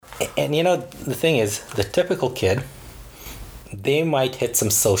And the thing is, the typical kid, they might hit some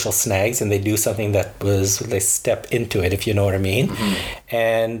social snags and they do something they step into it, if you know what I mean. Mm-hmm.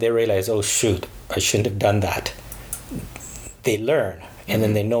 And they realize, oh shoot, I shouldn't have done that. They learn. And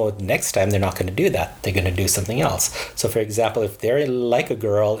then they know next time they're not going to do that. They're going to do something else. So, for example, if they're like a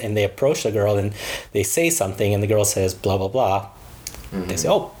girl and they approach the girl and they say something and the girl says blah, blah, blah, they say,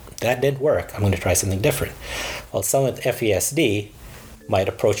 oh, that didn't work. I'm going to try something different. Well, someone with FASD might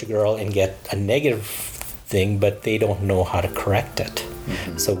approach a girl and get a negative thing, but they don't know how to correct it.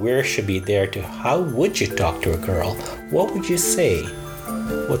 Mm-hmm. So we should be there to, how would you talk to a girl? What would you say?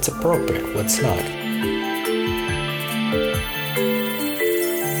 What's appropriate? What's not?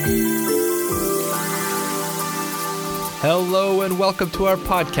 Hello and welcome to our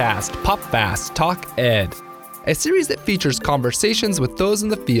podcast, Pop Fast Talk Ed, a series that features conversations with those in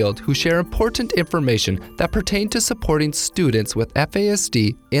the field who share important information that pertain to supporting students with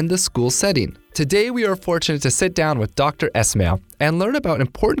FASD in the school setting. Today we are fortunate to sit down with Dr. Esmail and learn about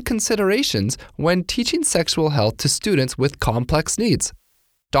important considerations when teaching sexual health to students with complex needs.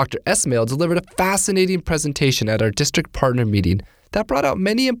 Dr. Esmail delivered a fascinating presentation at our district partner meeting that brought out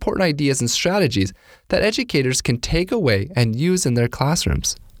many important ideas and strategies that educators can take away and use in their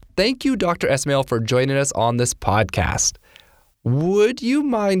classrooms. Thank you, Dr. Esmail, for joining us on this podcast. Would you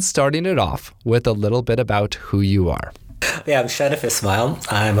mind starting it off with a little bit about who you are? Yeah, I'm Shanif Esmail.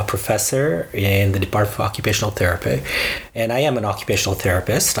 I'm a professor in the Department of Occupational Therapy, and I am an occupational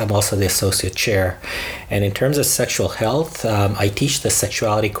therapist. I'm also the associate chair. And in terms of sexual health, I teach the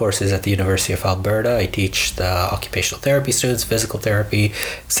sexuality courses at the University of Alberta. I teach the occupational therapy students, physical therapy,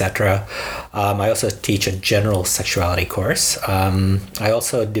 etc. I also teach a general sexuality course. I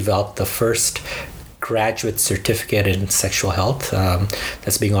also developed the first graduate certificate in sexual health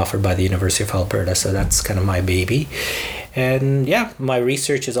that's being offered by the University of Alberta. So that's kind of my baby. And yeah, my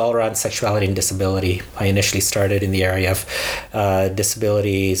research is all around sexuality and disability. I initially started in the area of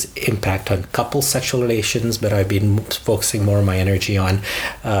disabilities impact on couple sexual relations, but I've been focusing more of my energy on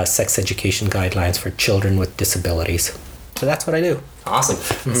sex education guidelines for children with disabilities. So that's what I do. Awesome.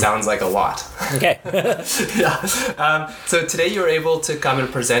 Mm-hmm. Sounds like a lot. Okay. Yeah. So today you were able to come and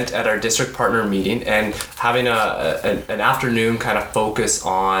present at our district partner meeting and having an afternoon kind of focus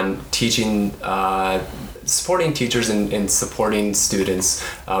on teaching, supporting teachers and supporting students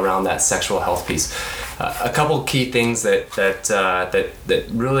around that sexual health piece. A couple key things that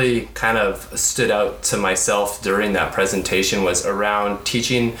really kind of stood out to myself during that presentation was around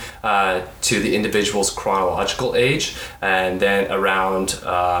teaching to the individual's chronological age, and then around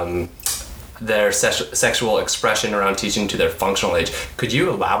their sexual expression, around teaching to their functional age. Could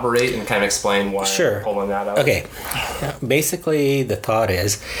you elaborate and kind of explain why you're pulling that out? Okay. Basically, the thought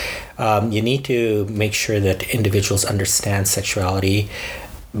is you need to make sure that individuals understand sexuality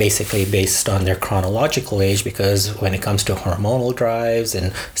basically based on their chronological age, because when it comes to hormonal drives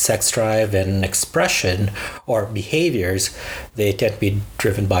and sex drive and expression or behaviors, they tend to be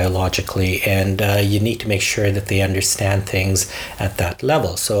driven biologically, and you need to make sure that they understand things at that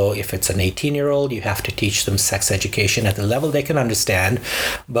level. So if it's an 18-year-old, you have to teach them sex education at the level they can understand,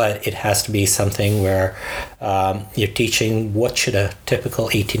 but it has to be something where you're teaching what should a typical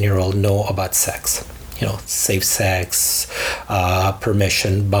 18-year-old know about sex. Safe sex,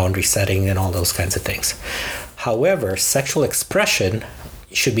 permission, boundary setting, and all those kinds of things. However, sexual expression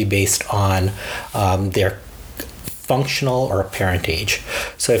should be based on their functional or apparent age.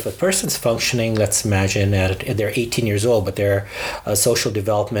 So if a person's functioning, let's imagine they're 18 years old, but their social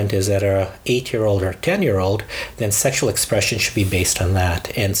development is at a 8-year-old or 10-year-old, then sexual expression should be based on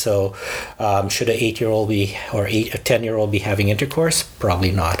that. And so should an 8-year-old be, or a 10-year-old be having intercourse?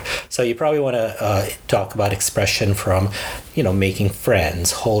 Probably not. So you probably want to talk about expression from, making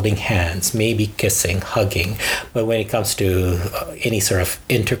friends, holding hands, maybe kissing, hugging. But when it comes to any sort of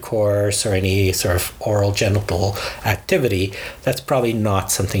intercourse or any sort of oral genital activity, that's probably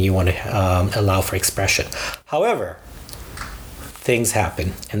not something you want to allow for expression. However, things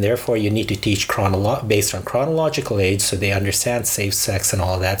happen, and therefore you need to teach based on chronological age, so they understand safe sex and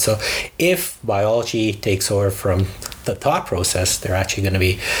all of that. So if biology takes over from the thought process, they're actually going to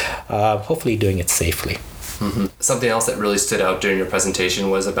be hopefully doing it safely. Mm-hmm. Something else that really stood out during your presentation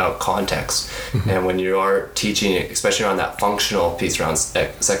was about context. Mm-hmm. And when you are teaching, especially around that functional piece around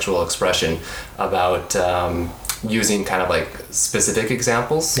sexual expression, about using kind of like specific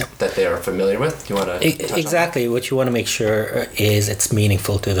examples that they are familiar with. You want to exactly what you want to make sure is it's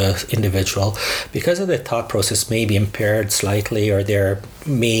meaningful to the individual, because of the thought process may be impaired slightly, or there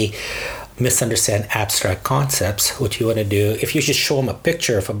may misunderstand abstract concepts, what you want to do, if you just show them a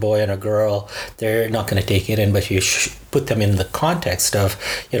picture of a boy and a girl, they're not going to take it in, but you put them in the context of,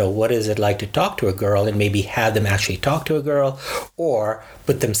 what is it like to talk to a girl, and maybe have them actually talk to a girl, or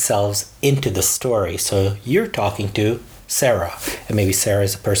put themselves into the story. So you're talking to Sarah, and maybe Sarah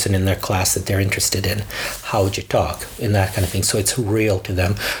is a person in their class that they're interested in. How would you talk? And that kind of thing. So it's real to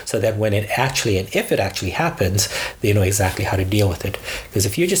them, so that when it actually, and if it actually happens, they know exactly how to deal with it. Because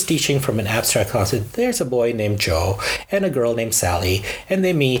if you're just teaching from an abstract concept, there's a boy named Joe and a girl named Sally, and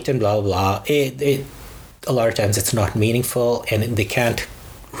they meet and blah, blah, blah. A lot of times it's not meaningful, and they can't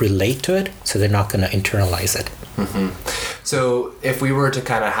relate to it, so they're not going to internalize it. Mm-hmm. So if we were to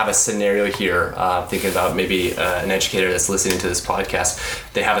kind of have a scenario here, thinking about maybe an educator that's listening to this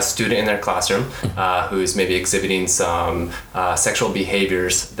podcast, they have a student in their classroom who's maybe exhibiting some sexual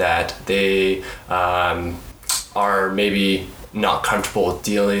behaviors that they are maybe not comfortable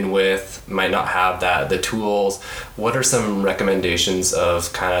dealing with, might not have the tools. What are some recommendations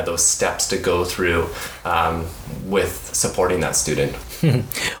of kind of those steps to go through with supporting that student?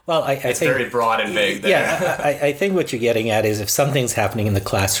 Well, I it's think very broad and vague there. Yeah, I think what you're getting at is if something's happening in the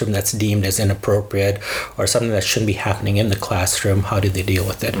classroom that's deemed as inappropriate, or something that shouldn't be happening in the classroom, how do they deal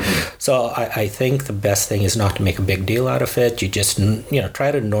with it? Mm-hmm. So I think the best thing is not to make a big deal out of it. You just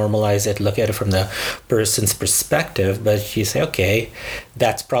try to normalize it, look at it from the person's perspective, but you say, okay,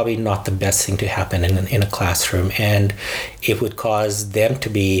 that's probably not the best thing to happen in a classroom, and it would cause them to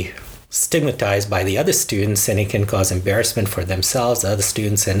be stigmatized by the other students, and it can cause embarrassment for themselves, the other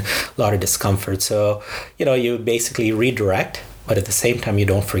students, and a lot of discomfort. So, you basically redirect, but at the same time, you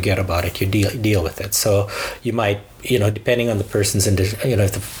don't forget about it. You deal with it. So you might, depending on the person's,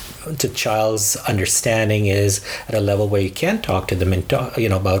 if the child's understanding is at a level where you can talk to them and talk,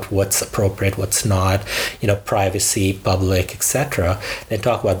 about what's appropriate, what's not, privacy, public, etc., then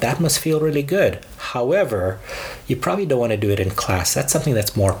talk about that must feel really good. However, you probably don't want to do it in class. That's something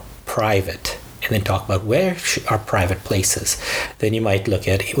that's more private, and then talk about where are private places. Then you might look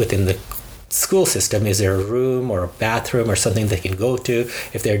at within the school system, is there a room or a bathroom or something they can go to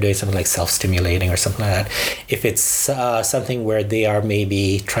if they're doing something like self-stimulating or something like that. If it's something where they are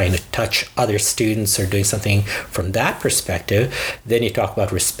maybe trying to touch other students or doing something from that perspective, then you talk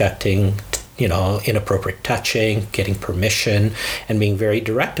about respecting inappropriate touching, getting permission, and being very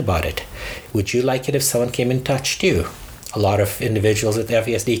direct about it. Would you like it if someone came and touched you? A lot of individuals with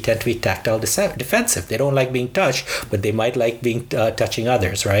FESD tend to be tactile defensive. They don't like being touched, but they might like being touching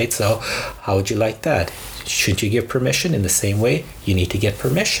others, right? So how would you like that? Shouldn't you give permission? In the same way, you need to get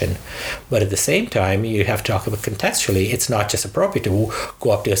permission. But at the same time, you have to talk about contextually. It's not just appropriate to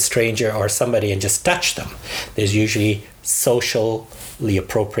go up to a stranger or somebody and just touch them. There's usually socially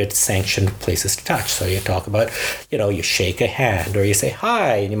appropriate sanctioned places to touch. So you talk about, you shake a hand or you say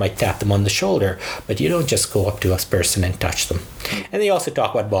hi, and you might tap them on the shoulder, but you don't just go up to a person and touch them. And they also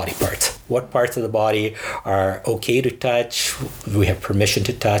talk about body parts. What parts of the body are okay to touch? We have permission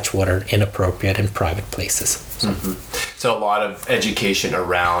to touch. What are inappropriate in private places? Mm-hmm. So a lot of education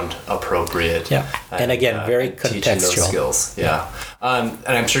around appropriate. Yeah, and again, very contextual. Those skills. Yeah. And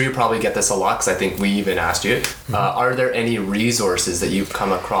I'm sure you probably get this a lot, because I think we even asked you, are there any resources that you've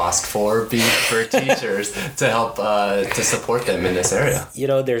come across for teachers to help to support them in this area?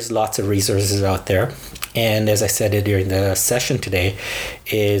 There's lots of resources out there. And as I said during the session today,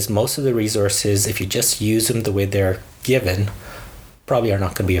 is most of the resources, if you just use them the way they're given, probably are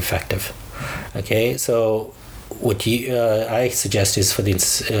not going to be effective. Okay, so what I suggest is for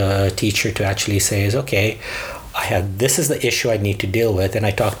the teacher to actually say is, okay, this is the issue I need to deal with, and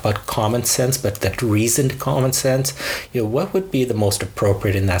I talked about common sense, but that reasoned common sense, what would be the most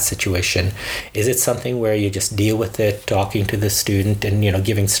appropriate in that situation? Is it something where you just deal with it, talking to the student, and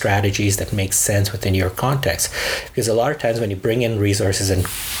giving strategies that make sense within your context? Because a lot of times when you bring in resources and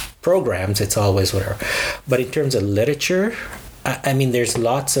programs, it's always whatever. But in terms of literature, there's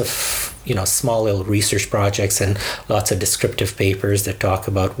lots of small little research projects and lots of descriptive papers that talk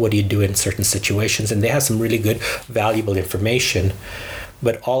about what do you do in certain situations, and they have some really good, valuable information.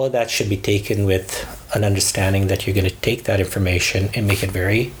 But all of that should be taken with an understanding that you're going to take that information and make it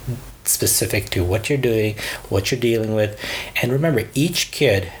very specific to what you're doing, what you're dealing with. And remember, each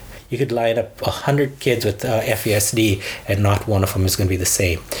kid, you could line up 100 kids with FESD, and not one of them is going to be the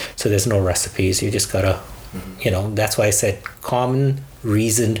same. So there's no recipes. You just got to, that's why I said common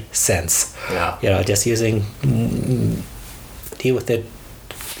reasoned sense. Yeah. Just using, deal with it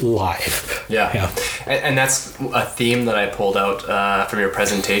live. Yeah. And that's a theme that I pulled out from your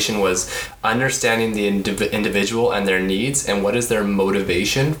presentation was understanding the individual and their needs and what is their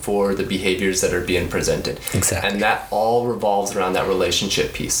motivation for the behaviors that are being presented. Exactly. And that all revolves around that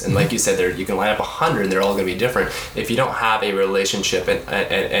relationship piece. And like you said, you can line up 100 and they're all going to be different. If you don't have a relationship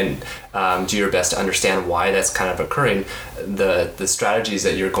and do your best to understand why that's kind of occurring, the strategies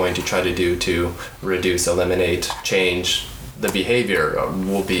that you're going to try to do to reduce, eliminate, change the behavior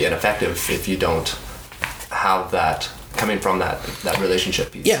will be ineffective if you don't have that coming from that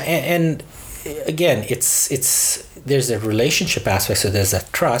relationship piece. Yeah, and again, it's there's a relationship aspect, so there's a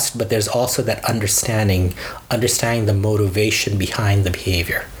trust, but there's also that understanding the motivation behind the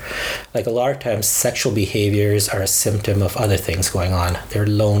behavior. Like a lot of times, sexual behaviors are a symptom of other things going on. They're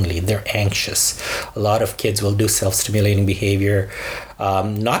lonely, they're anxious. A lot of kids will do self-stimulating behavior,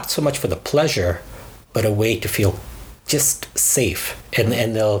 not so much for the pleasure, but a way to feel just safe,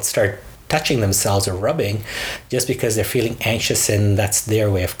 and they'll start touching themselves or rubbing just because they're feeling anxious, and that's their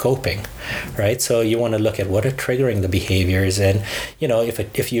way of coping, right? So you want to look at what are triggering the behaviors, and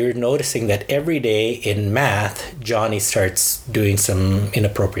if you're noticing that every day in math Johnny starts doing some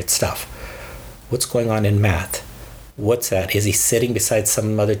inappropriate stuff, what's going on in math? What's that? Is he sitting beside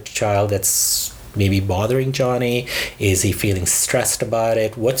some other child that's maybe bothering Johnny? Is he feeling stressed about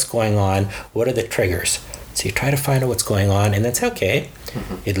it? What's going on? What are the triggers? So you try to find out what's going on and then say, okay,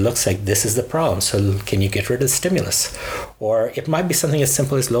 it looks like this is the problem. So can you get rid of the stimulus? Or it might be something as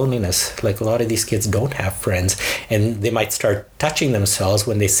simple as loneliness. Like a lot of these kids don't have friends, and they might start touching themselves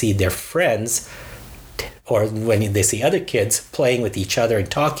when they see their friends, or when they see other kids playing with each other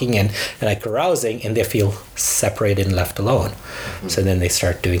and talking and like carousing, and they feel separated and left alone. So then they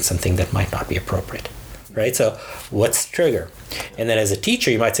start doing something that might not be appropriate. Right? So what's the trigger? And then as a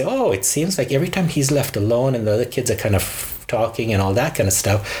teacher, you might say, oh, it seems like every time he's left alone and the other kids are kind of talking and all that kind of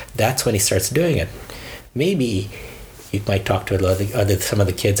stuff, that's when he starts doing it. Maybe you might talk to some of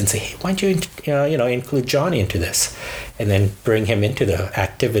the kids and say, hey, why don't you include Johnny into this? And then bring him into the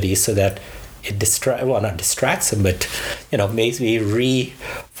activity so that it not distracts him, but maybe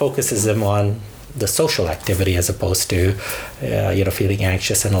refocuses him on the social activity as opposed to feeling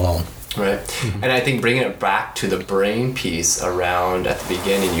anxious and alone. Right. And I think bringing it back to the brain piece around, at the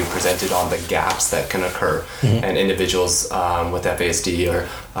beginning, you presented on the gaps that can occur and individuals with FASD or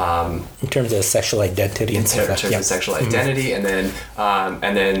in terms of sexual identity and stuff. In terms of sexual identity, and then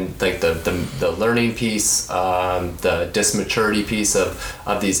like the learning piece, the dysmaturity piece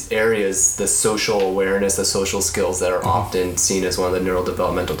of these areas, the social awareness, the social skills that are often seen as one of the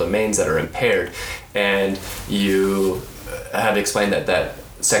neurodevelopmental domains that are impaired. And you have explained that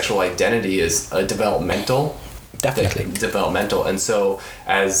sexual identity is a developmental, and so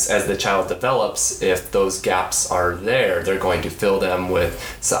as the child develops, if those gaps are there, they're going to fill them with,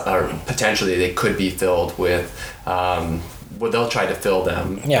 or potentially they could be filled with, they'll try to fill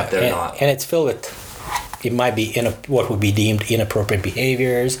them, but they're not. And it's filled with, it might be what would be deemed inappropriate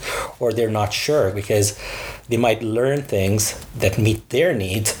behaviors, or they're not sure because they might learn things that meet their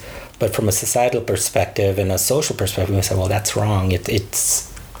needs, but from a societal perspective and a social perspective, we say, well, that's wrong.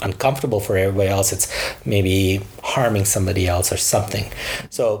 It's uncomfortable for everybody else. It's maybe harming somebody else or something.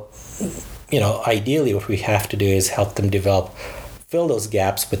 So, ideally what we have to do is help them fill those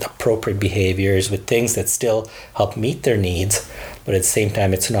gaps with appropriate behaviors, with things that still help meet their needs, but at the same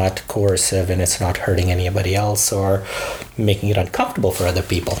time it's not coercive and it's not hurting anybody else or making it uncomfortable for other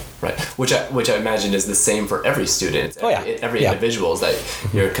people. Right, which I imagine is the same for every student. Every individual, is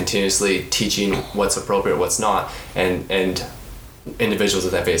that you're continuously teaching what's appropriate, what's not, and individuals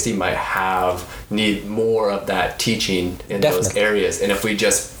with FASD might need more of that teaching in those areas. And if we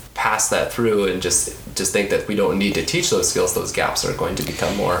just pass that through and just think that we don't need to teach those skills, those gaps are going to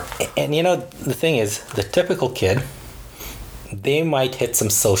become more. And the thing is, the typical kid, they might hit some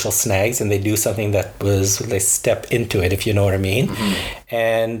social snags and they do something they step into it, if you know what I mean.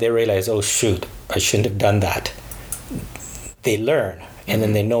 And they realize, oh shoot, I shouldn't have done that. They learn. And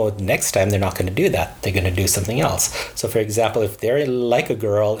then they know next time they're not going to do that. They're going to do something else. So, for example, if they're like a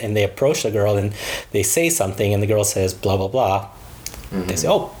girl and they approach the girl and they say something and the girl says blah, blah, blah, they say,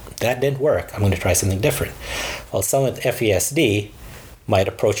 oh, that didn't work. I'm going to try something different. Well, someone with FASD might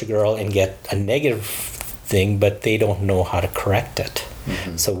approach a girl and get a negative thing, but they don't know how to correct it.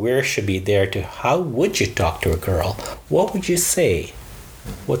 So we should be there how would you talk to a girl? What would you say?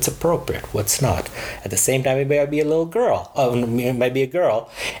 What's appropriate, what's not. At the same time, it might be a little girl. It might be a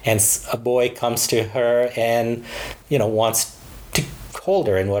girl, and a boy comes to her and wants to hold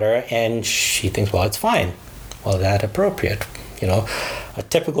her and whatever, and she thinks, well, it's fine. Well, that's appropriate. a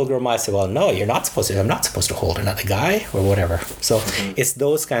typical girl might say, well, no, I'm not supposed to hold another guy or whatever. So it's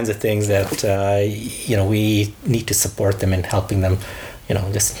those kinds of things that we need to support them in helping them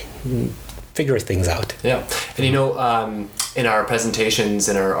just figure things out. Yeah. And in our presentations,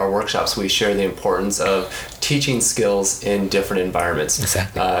 in our workshops, we share the importance of teaching skills in different environments.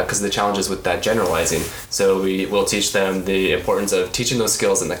 Exactly. Because the challenge is with that generalizing. So we will teach them the importance of teaching those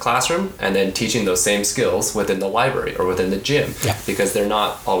skills in the classroom and then teaching those same skills within the library or within the gym, because they're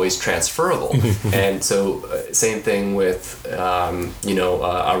not always transferable. And so same thing with,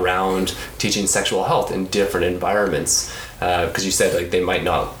 around teaching sexual health in different environments. Because you said they might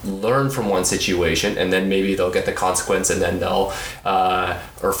not learn from one situation and then maybe they'll get the consequence and then they'll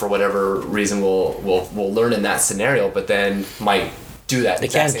or for whatever reason will learn in that scenario, but then might do that. They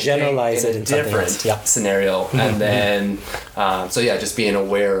can't generalize it in a different scenario. And then just being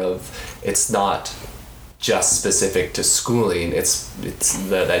aware of it's not just specific to schooling. It's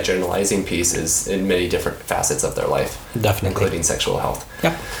that generalizing piece is in many different facets of their life, definitely, including sexual health.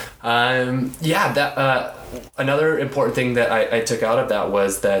 Yep. Another important thing that I took out of that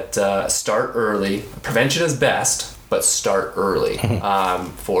was that start early. Prevention is best, but start early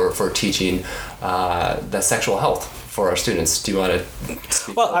for teaching the sexual health for our students. Do you want to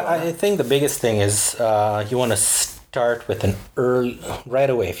speak? Well, I think the biggest thing is you want to start with an early, right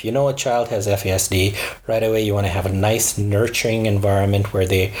away. If you know a child has FASD, right away you want to have a nice nurturing environment where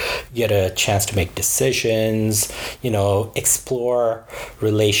they get a chance to make decisions, explore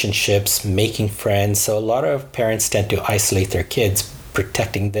relationships, making friends. So a lot of parents tend to isolate their kids,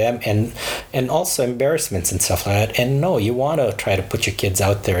 protecting them and also embarrassments and stuff like that. And no, you want to try to put your kids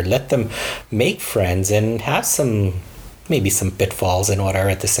out there, let them make friends and have maybe some pitfalls and whatever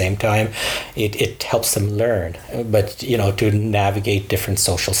at the same time. It helps them learn, but to navigate different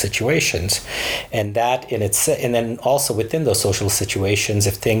social situations, and that and then also within those social situations,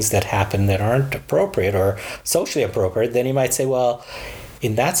 if things that happen that aren't appropriate or socially appropriate, then you might say, well,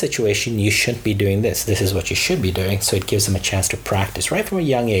 in that situation, you shouldn't be doing this. This is what you should be doing. So it gives them a chance to practice right from a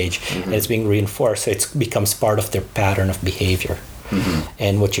young age, and it's being reinforced. So it becomes part of their pattern of behavior.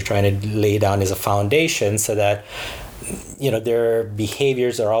 And what you're trying to lay down is a foundation so that their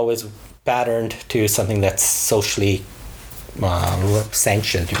behaviors are always patterned to something that's socially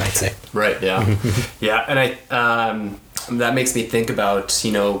sanctioned, you might say. Right. Yeah. Yeah. And that makes me think about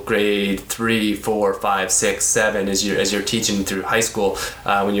grade 3, 4, 5, 6, 7 as you're teaching through high school,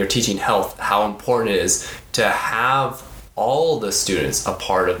 when you're teaching health, how important it is to have all the students a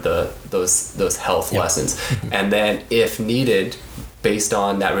part of those health lessons, and then if needed, based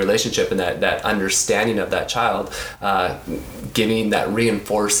on that relationship and that understanding of that child, giving that,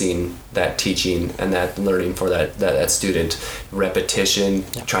 reinforcing that teaching and that learning for that student, repetition,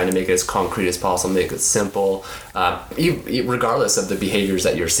 trying to make it as concrete as possible, make it simple, regardless of the behaviors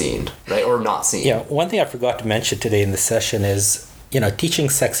that you're seeing, right, or not seeing. Yeah, one thing I forgot to mention today in the session is, teaching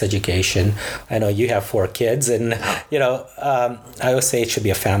sex education. I know you have 4 kids, and I always say it should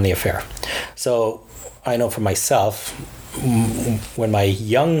be a family affair. So I know for myself, when my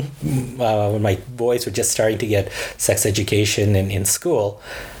boys were just starting to get sex education in school,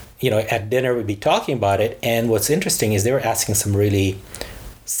 at dinner we'd be talking about it, and what's interesting is they were asking some really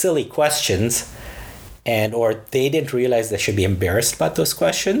silly questions, or they didn't realize they should be embarrassed about those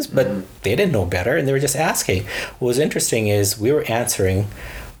questions, but they didn't know better, and they were just asking. What was interesting is we were answering,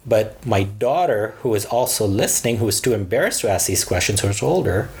 but my daughter, who was also listening, who was too embarrassed to ask these questions, who was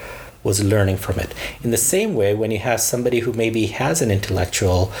older, was learning from it. In the same way, when you have somebody who maybe has an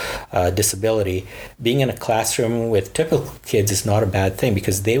intellectual disability, being in a classroom with typical kids is not a bad thing,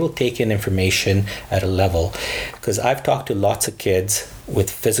 because they will take in information at a level. Because I've talked to lots of kids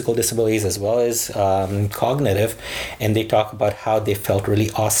with physical disabilities as well as cognitive, and they talk about how they felt really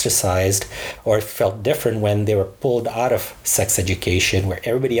ostracized or felt different when they were pulled out of sex education, where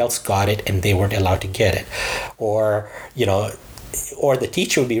everybody else got it and they weren't allowed to get it. Or the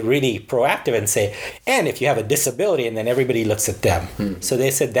teacher would be really proactive and say, and if you have a disability, and then everybody looks at them. So they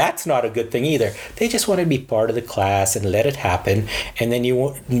said that's not a good thing either. They just want to be part of the class and let it happen. And then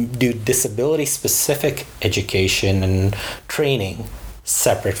you do disability-specific education and training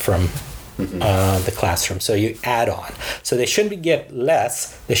separate from the classroom. So you add on. So they shouldn't get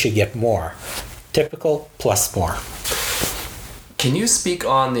less, they should get more. Typical plus more. Can you speak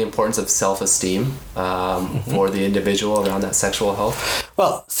on the importance of self-esteem for the individual around that sexual health?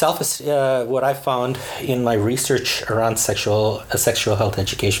 Well, what I found in my research around sexual health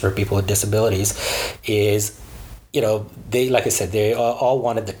education for people with disabilities is, they, like I said, they all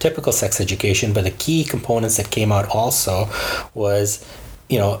wanted the typical sex education, but the key components that came out also was,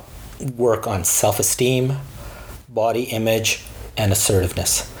 work on self-esteem, body image, and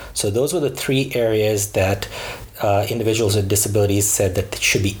assertiveness. So those were the three areas that individuals with disabilities said that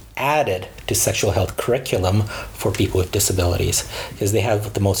should be added to sexual health curriculum for people with disabilities, because they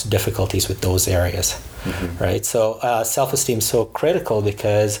have the most difficulties with those areas, right? So self-esteem is so critical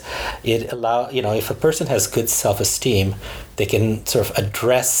because it if a person has good self-esteem, they can sort of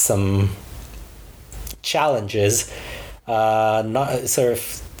address some challenges, they're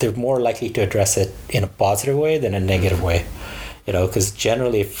more likely to address it in a positive way than a negative way. Because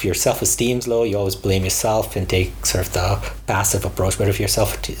generally, if your self-esteem's low, you always blame yourself and take sort of the passive approach. But if your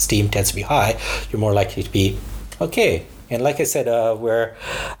self-esteem tends to be high, you're more likely to be okay. And like I said,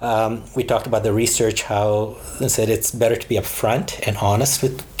 we talked about the research, how they said it's better to be upfront and honest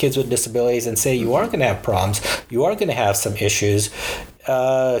with kids with disabilities and say you are going to have problems, you are going to have some issues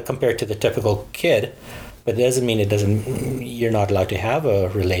compared to the typical kid. But it doesn't mean you're not allowed to have a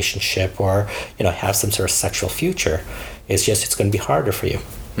relationship or have some sort of sexual future. It's just it's going to be harder for you.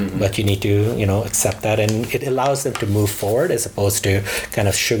 But you need to accept that, and it allows them to move forward as opposed to kind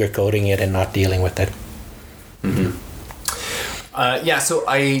of sugarcoating it and not dealing with it. So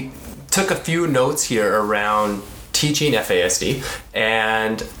I took a few notes here around teaching FASD,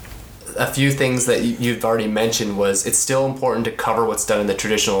 and a few things that you've already mentioned was it's still important to cover what's done in the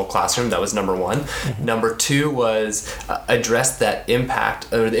traditional classroom. That was number one. Number two was address that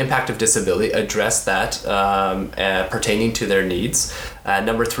impact, or the impact of disability, address that pertaining to their needs.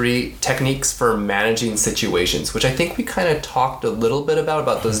 Number three, techniques for managing situations, which I think we kind of talked a little bit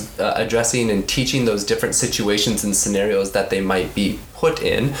about those addressing and teaching those different situations and scenarios that they might be put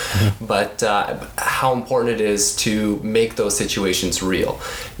in, but how important it is to make those situations real,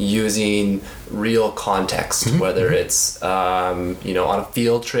 using real context, whether it's on a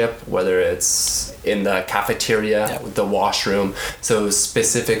field trip, whether it's in the cafeteria, the washroom. So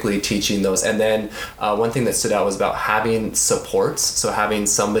specifically teaching those. And then one thing that stood out was about having supports. So having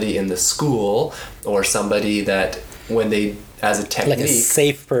somebody in the school or somebody that when they, as a technique, like a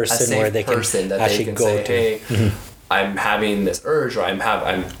safe person where they can actually go say, to. Hey, I'm having this urge, or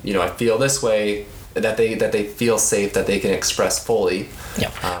I feel this way, that they feel safe, that they can express fully.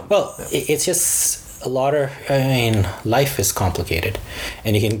 It's just a lot of, life is complicated,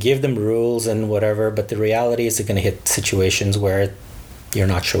 and you can give them rules and whatever, but the reality is they're going to hit situations where you're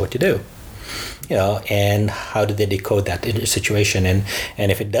not sure what to do. And how do they decode that situation? And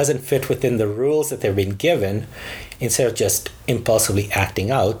if it doesn't fit within the rules that they've been given, instead of just impulsively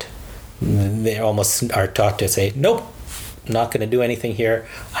acting out, they almost are taught to say, nope, not going to do anything here.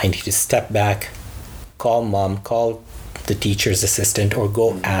 I need to step back, call mom, call the teacher's assistant, or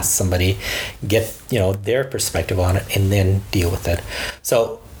go ask somebody, get their perspective on it, and then deal with it.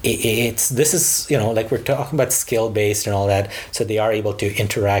 So this is like we're talking about skill based and all that. So they are able to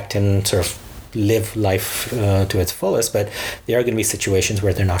interact and sort of live life to its fullest, but there are going to be situations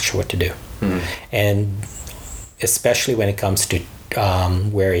where they're not sure what to do, and especially when it comes to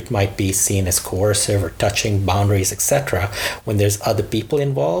where it might be seen as coercive or touching boundaries, etc. When there's other people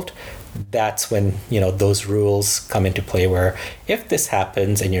involved, that's when those rules come into play, where if this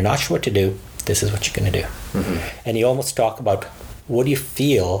happens and you're not sure what to do, this is what you're going to do. And you almost talk about, what do you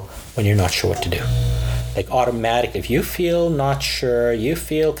feel when you're not sure what to do? Like automatic, if you feel not sure, you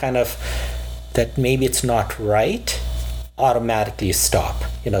feel kind of that maybe it's not right, automatically you stop.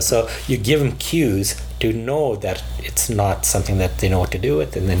 So you give them cues to know that it's not something that they know what to do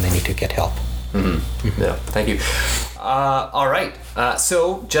with, and then they need to get help. Yeah, thank you. All right.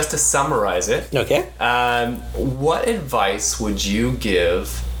 So just to summarize it, okay. What advice would you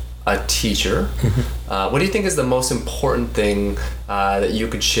give a teacher? What do you think is the most important thing that you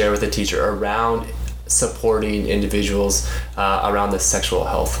could share with a teacher around supporting individuals around the sexual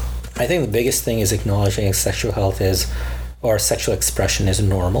health? I think the biggest thing is acknowledging sexual health or sexual expression is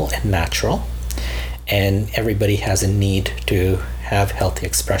normal and natural, and everybody has a need to have healthy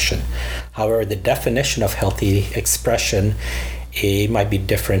expression. However, the definition of healthy expression, it might be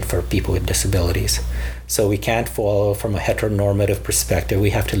different for people with disabilities. So we can't follow from a heteronormative perspective.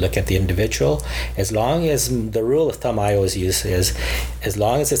 We have to look at the individual. As long as the rule of thumb I always use is, as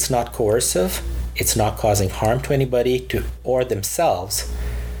long as it's not coercive, it's not causing harm to anybody or themselves,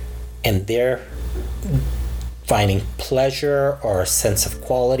 and they're finding pleasure or a sense of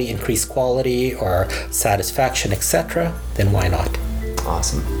quality, increased quality or satisfaction, etc., then why not?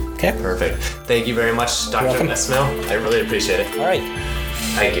 Awesome. Okay. Perfect. Thank you very much, Dr. Esmail. I really appreciate it. All right.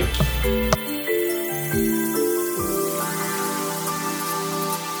 Thank you.